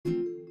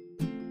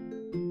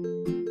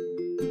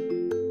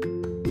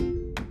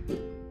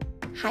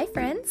Hi,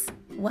 friends.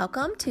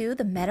 Welcome to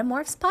the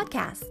Metamorphs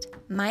podcast.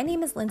 My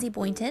name is Lindsay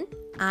Boynton.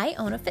 I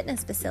own a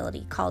fitness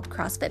facility called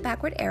CrossFit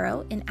Backward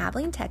Arrow in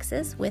Abilene,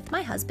 Texas, with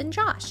my husband,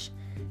 Josh.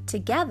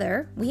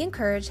 Together, we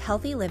encourage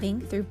healthy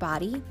living through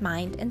body,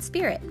 mind, and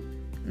spirit.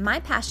 My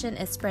passion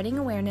is spreading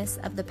awareness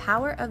of the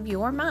power of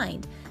your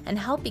mind and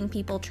helping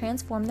people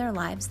transform their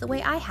lives the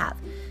way I have,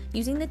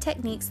 using the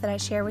techniques that I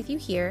share with you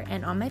here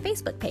and on my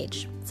Facebook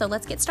page. So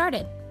let's get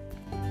started.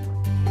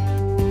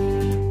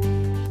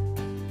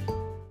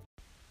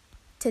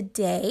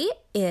 Today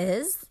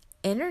is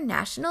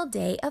International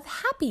Day of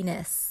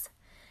Happiness,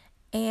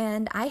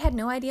 and I had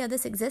no idea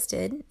this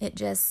existed. It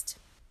just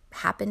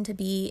happened to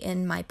be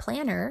in my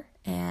planner,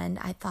 and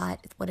I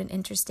thought, what an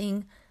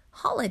interesting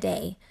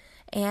holiday.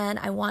 And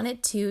I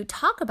wanted to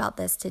talk about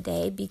this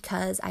today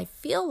because I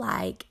feel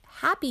like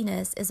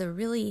happiness is a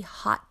really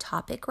hot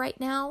topic right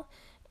now,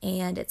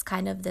 and it's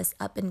kind of this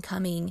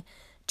up-and-coming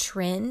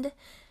trend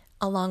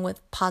along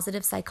with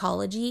positive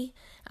psychology,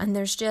 and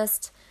there's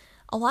just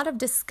a lot of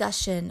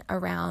discussion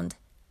around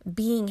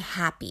being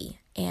happy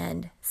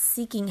and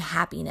seeking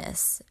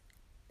happiness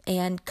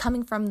and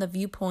coming from the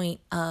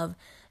viewpoint of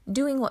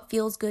doing what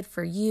feels good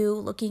for you,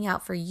 looking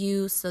out for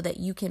you so that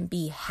you can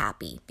be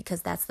happy,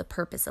 because that's the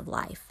purpose of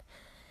life.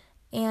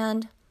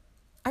 And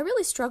I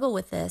really struggle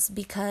with this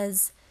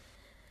because,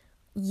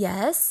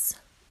 yes,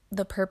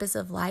 the purpose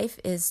of life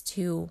is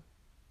to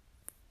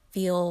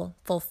feel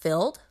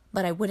fulfilled,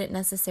 but I wouldn't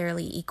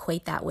necessarily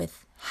equate that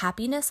with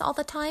happiness all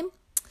the time.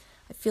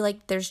 I feel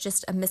like there's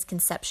just a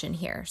misconception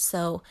here.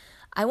 So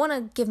I want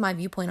to give my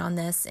viewpoint on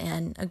this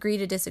and agree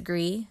to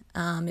disagree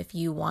if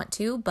you want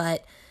to,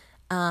 but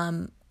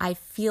I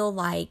feel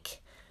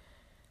like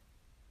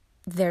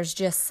there's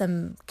just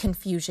some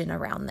confusion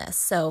around this.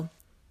 So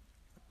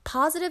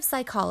positive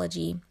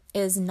psychology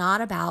is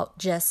not about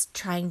just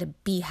trying to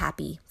be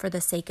happy for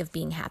the sake of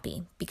being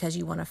happy because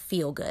you want to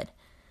feel good.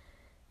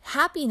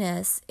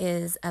 Happiness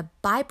is a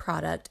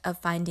byproduct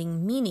of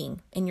finding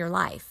meaning in your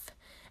life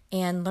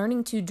and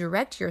learning to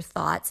direct your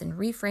thoughts and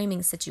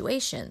reframing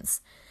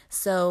situations.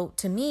 So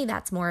to me,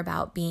 that's more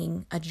about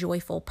being a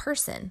joyful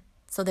person.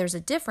 So there's a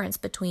difference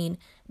between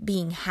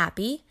being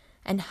happy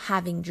and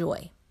having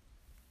joy.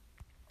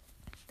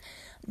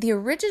 The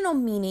original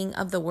meaning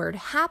of the word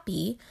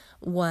happy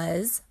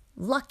was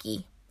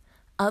lucky,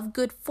 of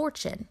good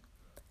fortune,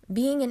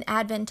 being in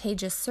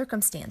advantageous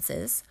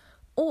circumstances,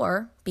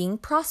 or being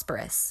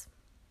prosperous.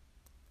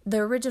 The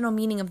original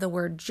meaning of the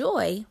word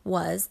joy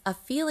was a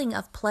feeling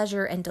of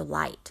pleasure and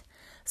delight.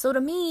 So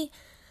to me,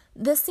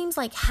 this seems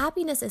like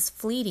happiness is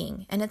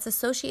fleeting and it's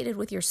associated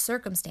with your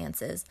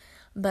circumstances,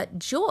 but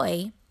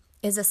joy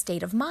is a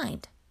state of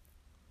mind.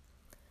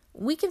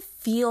 We can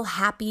feel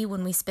happy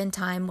when we spend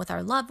time with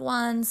our loved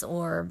ones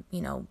or,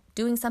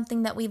 doing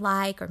something that we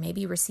like or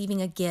maybe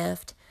receiving a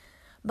gift,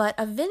 but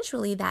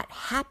eventually that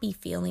happy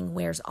feeling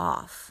wears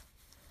off.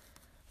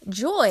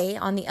 Joy,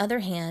 on the other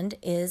hand,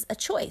 is a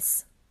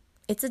choice.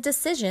 It's a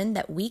decision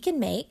that we can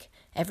make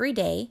every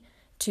day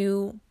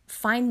to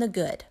find the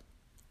good.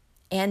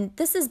 And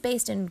this is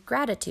based in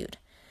gratitude.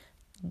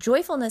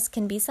 Joyfulness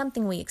can be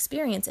something we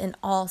experience in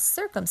all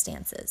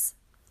circumstances.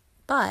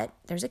 But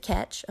there's a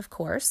catch, of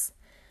course.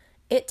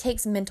 It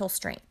takes mental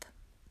strength.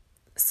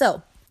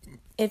 So,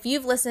 if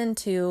you've listened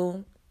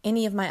to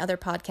any of my other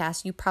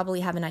podcasts, you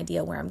probably have an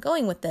idea where I'm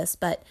going with this,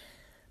 but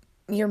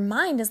your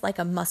mind is like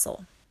a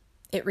muscle.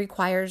 It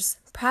requires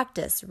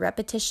practice,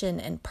 repetition,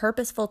 and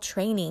purposeful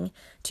training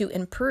to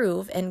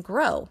improve and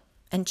grow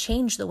and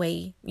change the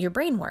way your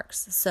brain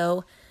works.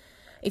 So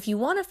if you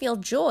want to feel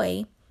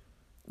joy,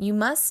 you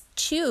must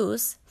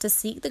choose to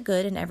seek the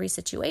good in every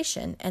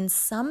situation. And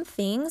some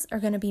things are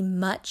going to be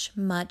much,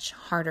 much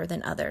harder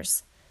than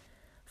others.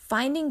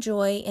 Finding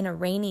joy in a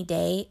rainy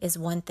day is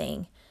one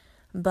thing,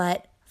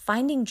 but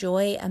finding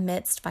joy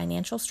amidst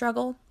financial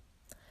struggle,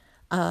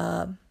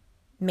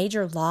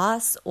 major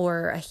loss,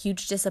 or a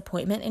huge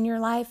disappointment in your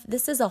life,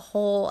 this is a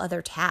whole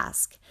other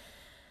task.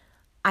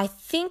 I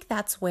think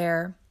that's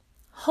where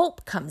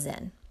hope comes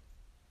in.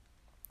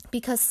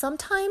 Because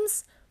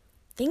sometimes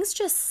things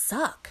just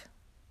suck.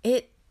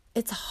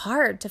 It's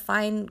hard to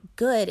find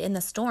good in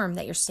the storm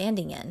that you're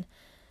standing in.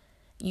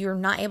 You're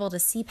not able to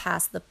see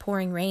past the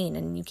pouring rain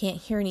and you can't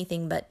hear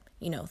anything but,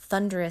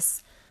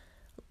 thunderous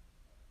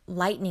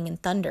lightning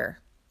and thunder.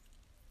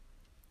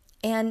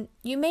 And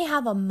you may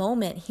have a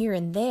moment here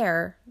and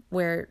there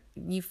where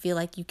you feel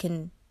like you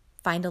can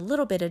find a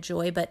little bit of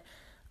joy, but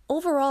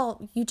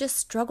overall, you just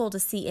struggle to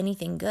see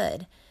anything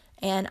good.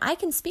 And I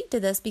can speak to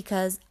this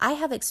because I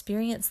have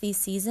experienced these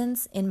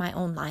seasons in my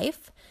own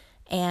life,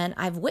 and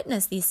I've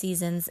witnessed these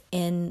seasons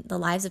in the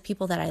lives of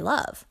people that I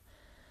love.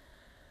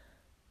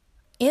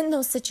 In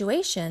those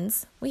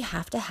situations, we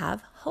have to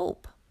have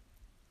hope.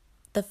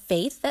 The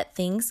faith that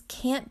things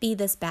can't be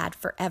this bad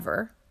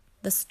forever.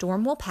 The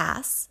storm will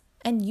pass,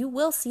 and you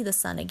will see the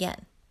sun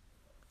again.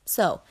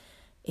 So,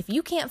 if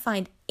you can't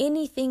find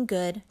anything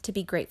good to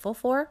be grateful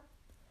for,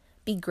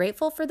 be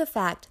grateful for the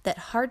fact that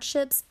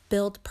hardships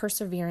build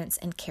perseverance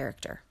and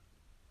character.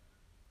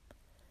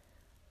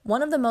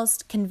 One of the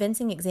most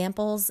convincing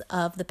examples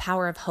of the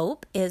power of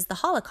hope is the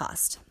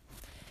Holocaust.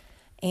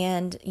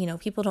 And,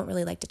 people don't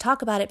really like to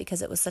talk about it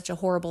because it was such a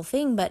horrible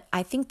thing, but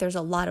I think there's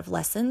a lot of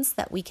lessons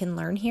that we can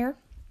learn here.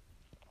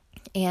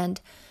 And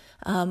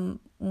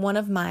one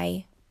of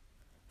my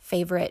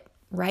favorite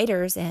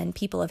writers and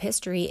people of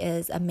history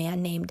is a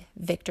man named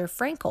Viktor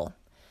Frankl.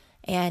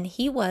 And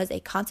he was a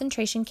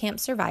concentration camp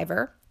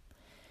survivor.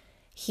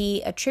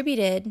 He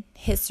attributed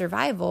his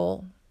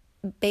survival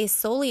based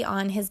solely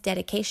on his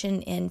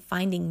dedication in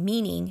finding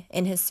meaning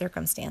in his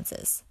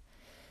circumstances.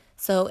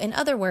 So in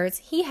other words,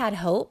 he had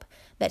hope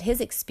that his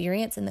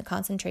experience in the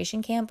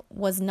concentration camp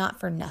was not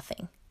for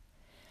nothing.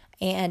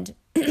 And,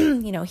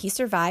 he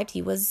survived.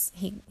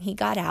 He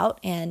got out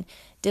and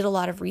did a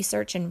lot of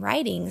research and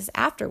writings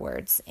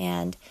afterwards.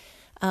 And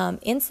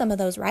in some of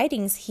those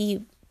writings,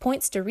 he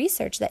points to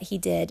research that he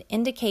did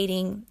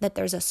indicating that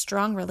there's a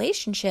strong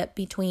relationship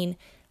between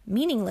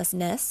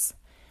meaninglessness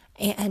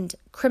and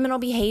criminal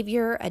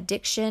behavior,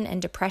 addiction,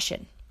 and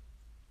depression.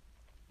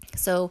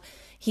 So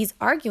he's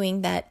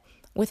arguing that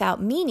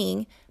without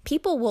meaning,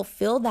 people will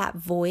fill that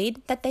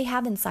void that they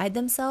have inside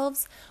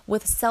themselves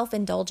with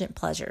self-indulgent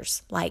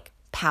pleasures like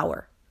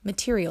power,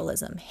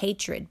 materialism,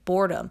 hatred,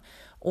 boredom,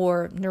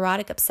 or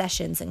neurotic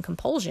obsessions and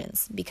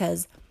compulsions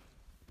because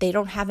they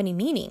don't have any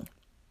meaning.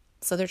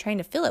 So they're trying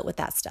to fill it with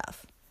that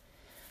stuff.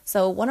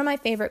 So one of my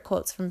favorite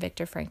quotes from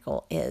Viktor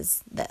Frankl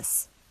is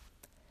this: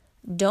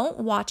 "Don't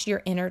watch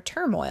your inner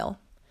turmoil,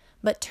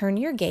 but turn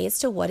your gaze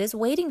to what is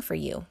waiting for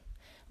you.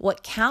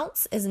 What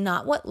counts is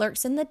not what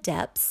lurks in the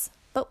depths,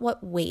 but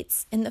what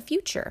waits in the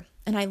future."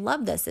 And I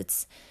love this.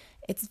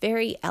 It's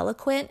very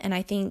eloquent. And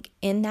I think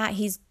in that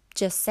he's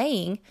just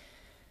saying,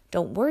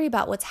 don't worry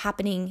about what's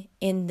happening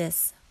in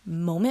this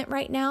moment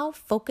right now.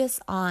 Focus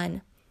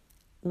on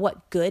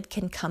what good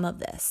can come of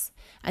this.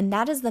 And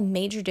that is the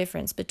major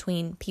difference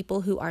between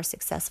people who are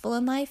successful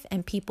in life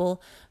and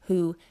people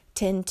who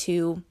tend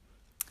to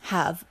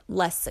have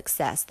less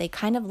success. They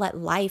kind of let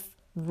life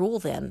rule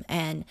them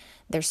and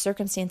their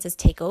circumstances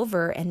take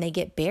over and they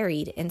get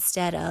buried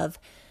instead of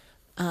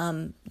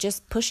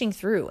just pushing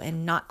through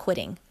and not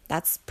quitting.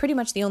 That's pretty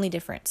much the only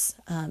difference.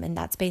 And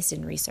that's based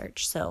in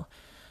research. So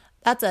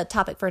that's a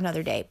topic for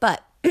another day.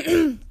 But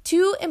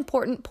 2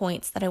 important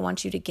points that I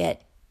want you to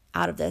get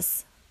out of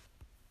this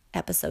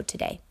episode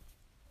today.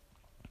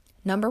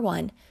 Number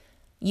 1,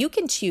 you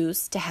can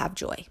choose to have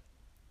joy.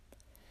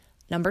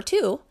 Number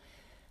 2,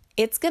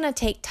 it's going to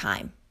take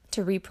time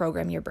to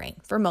reprogram your brain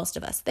for most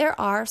of us. There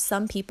are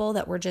some people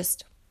that were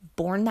just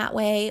born that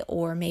way,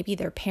 or maybe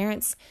their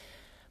parents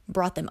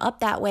brought them up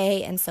that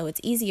way, and so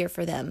it's easier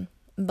for them.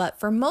 But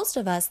for most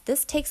of us,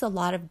 this takes a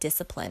lot of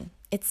discipline.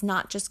 It's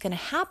not just going to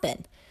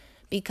happen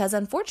because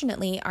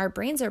unfortunately, our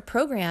brains are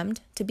programmed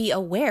to be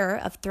aware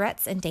of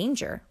threats and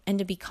danger and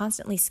to be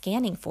constantly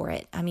scanning for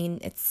it. I mean,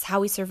 it's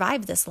how we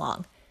survive this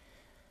long.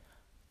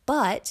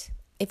 But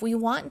if we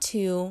want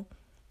to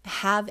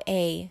have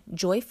a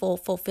joyful,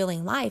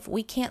 fulfilling life,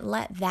 we can't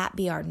let that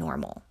be our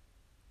normal.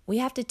 We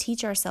have to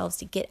teach ourselves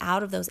to get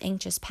out of those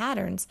anxious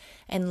patterns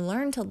and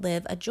learn to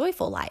live a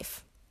joyful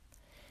life.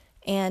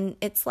 And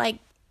it's like,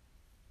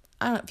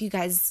 I don't know if you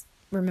guys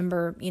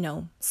remember,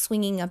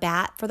 swinging a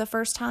bat for the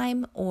first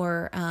time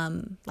or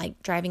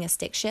like driving a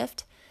stick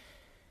shift.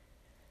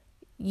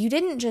 You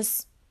didn't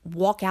just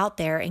walk out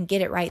there and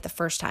get it right the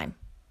first time.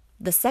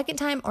 The second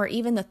time or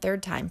even the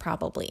third time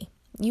probably.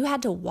 You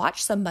had to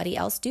watch somebody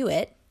else do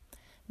it.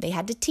 They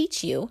had to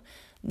teach you.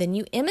 Then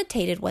you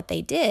imitated what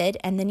they did,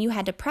 and then you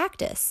had to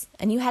practice,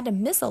 and you had to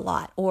miss a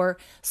lot or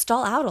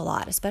stall out a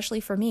lot,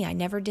 especially for me. I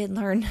never did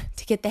learn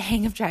to get the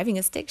hang of driving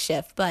a stick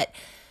shift, but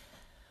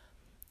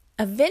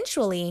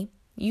eventually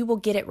you will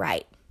get it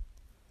right,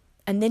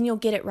 and then you'll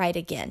get it right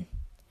again.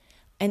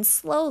 And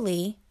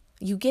slowly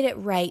you get it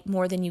right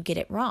more than you get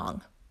it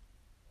wrong.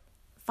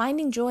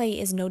 Finding joy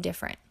is no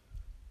different.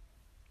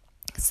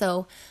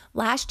 So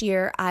last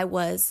year I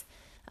was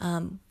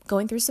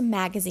going through some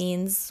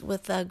magazines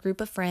with a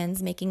group of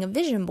friends making a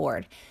vision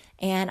board.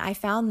 And I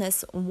found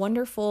this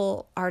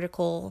wonderful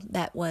article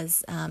that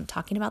was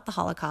talking about the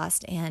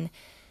Holocaust. And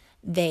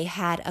they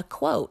had a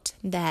quote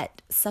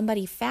that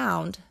somebody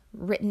found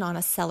written on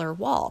a cellar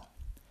wall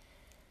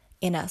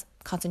in a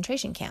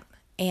concentration camp.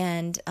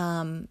 And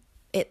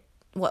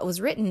what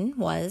was written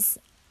was,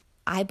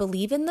 "I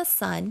believe in the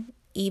sun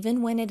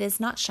even when it is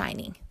not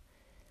shining.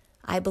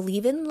 I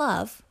believe in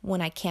love when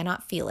I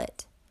cannot feel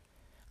it.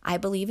 I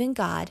believe in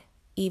God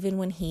even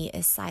when He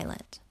is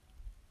silent."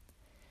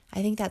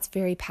 I think that's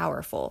very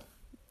powerful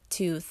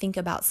to think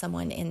about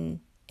someone in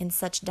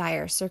such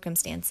dire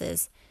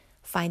circumstances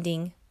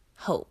finding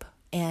hope.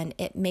 And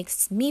it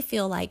makes me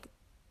feel like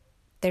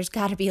there's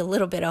got to be a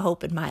little bit of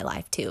hope in my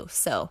life too.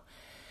 So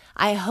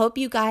I hope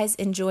you guys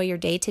enjoy your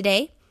day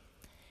today.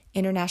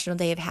 International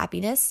Day of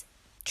Happiness.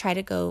 Try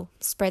to go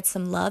spread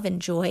some love and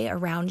joy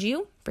around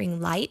you.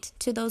 Bring light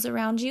to those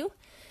around you.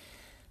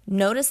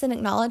 Notice and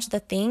acknowledge the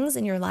things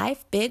in your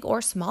life, big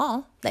or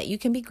small, that you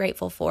can be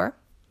grateful for.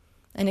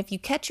 And if you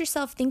catch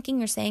yourself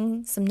thinking or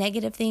saying some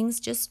negative things,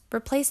 just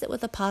replace it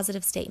with a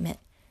positive statement.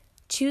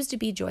 Choose to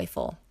be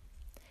joyful.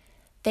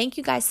 Thank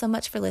you guys so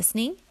much for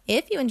listening.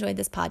 If you enjoyed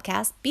this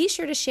podcast, be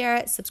sure to share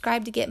it,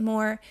 subscribe to get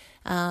more,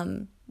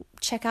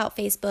 check out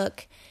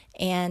Facebook,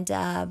 and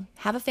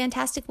have a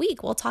fantastic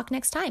week. We'll talk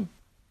next time.